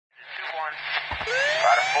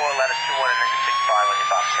Rider 4, lattice 21 and negative 65 on your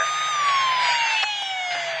box check.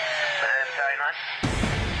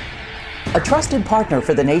 A trusted partner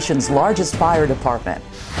for the nation's largest fire department,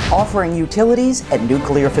 offering utilities and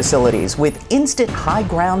nuclear facilities with instant high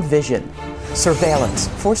ground vision, surveillance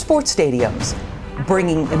for sports stadiums,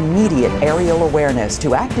 bringing immediate aerial awareness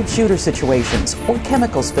to active shooter situations or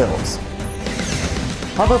chemical spills.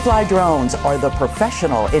 HOVERFLY drones are the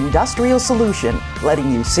professional industrial solution,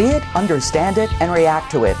 letting you see it, understand it, and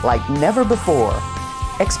react to it like never before.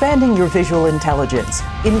 Expanding your visual intelligence,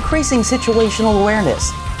 increasing situational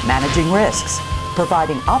awareness, managing risks,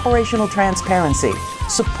 providing operational transparency,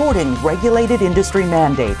 supporting regulated industry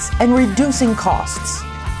mandates, and reducing costs.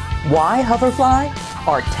 Why HOVERFLY?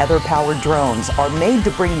 Our tether-powered drones are made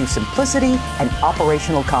to bring you simplicity and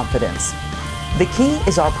operational confidence. The key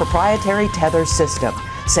is our proprietary tether system,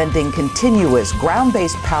 sending continuous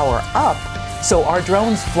ground-based power up so our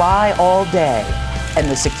drones fly all day. And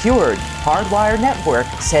the secured, hardwired network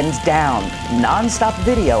sends down non-stop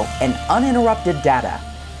video and uninterrupted data.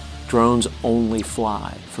 Drones only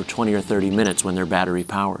fly for 20 or 30 minutes when they're battery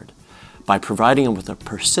powered. By providing them with a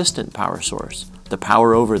persistent power source, the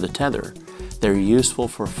power over the tether, they're useful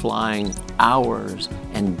for flying hours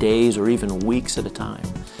and days or even weeks at a time.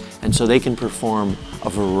 And so they can perform a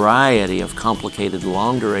variety of complicated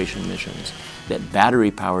long-duration missions that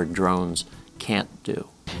battery-powered drones can't do.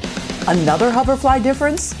 Another HOVERFLY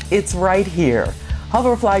difference? It's right here.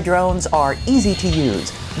 HOVERFLY drones are easy to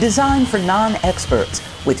use, designed for non-experts,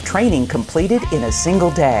 with training completed in a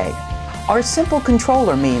single day. Our simple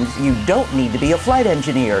controller means you don't need to be a flight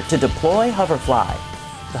engineer to deploy HOVERFLY.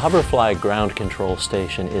 The HOVERFLY ground control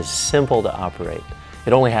station is simple to operate.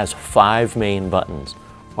 It only has 5 main buttons: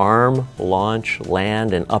 arm, launch,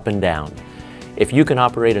 land, and up and down. If you can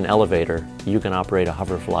operate an elevator, you can operate a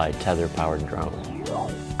HOVERFLY tether-powered drone.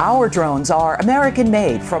 Our drones are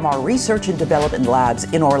American-made from our research and development labs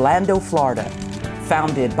in Orlando, Florida.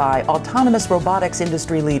 Founded by autonomous robotics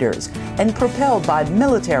industry leaders and propelled by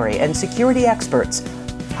military and security experts,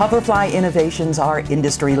 HOVERFLY innovations are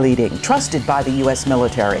industry-leading, trusted by the U.S.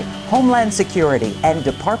 military, Homeland Security, and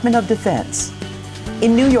Department of Defense.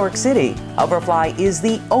 In New York City, HOVERFLY is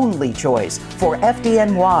the only choice for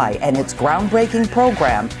FDNY and its groundbreaking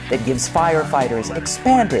program that gives firefighters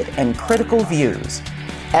expanded and critical views.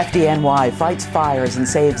 FDNY fights fires and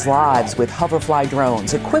saves lives with HOVERFLY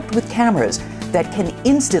drones equipped with cameras that can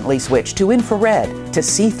instantly switch to infrared to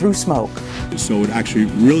see through smoke. So it actually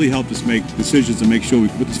really helped us make decisions to make sure we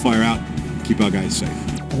put this fire out and keep our guys safe.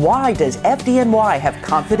 Why does FDNY have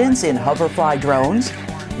confidence in HOVERFLY drones?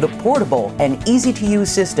 The portable and easy-to-use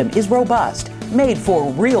system is robust, made for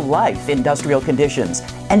real-life industrial conditions,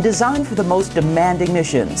 and designed for the most demanding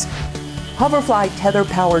missions. HOVERFLY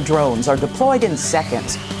tether-powered drones are deployed in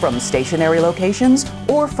seconds from stationary locations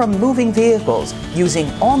or from moving vehicles using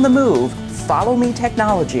on-the-move follow-me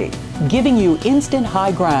technology, giving you instant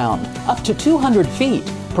high ground, up to 200 feet,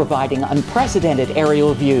 providing unprecedented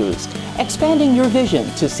aerial views, expanding your vision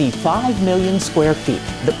to see 5 million square feet.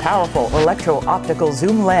 The powerful electro-optical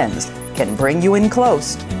zoom lens can bring you in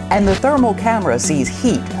close, and the thermal camera sees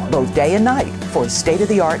heat both day and night for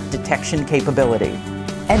state-of-the-art detection capability.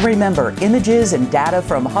 And remember, images and data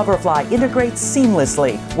from HOVERFLY integrate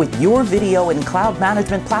seamlessly with your video and cloud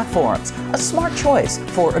management platforms, a smart choice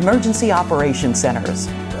for emergency operation centers.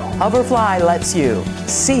 HOVERFLY lets you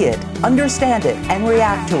see it, understand it, and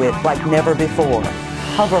react to it like never before.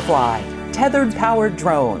 HOVERFLY, tethered-powered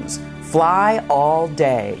drones. Fly all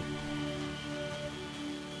day.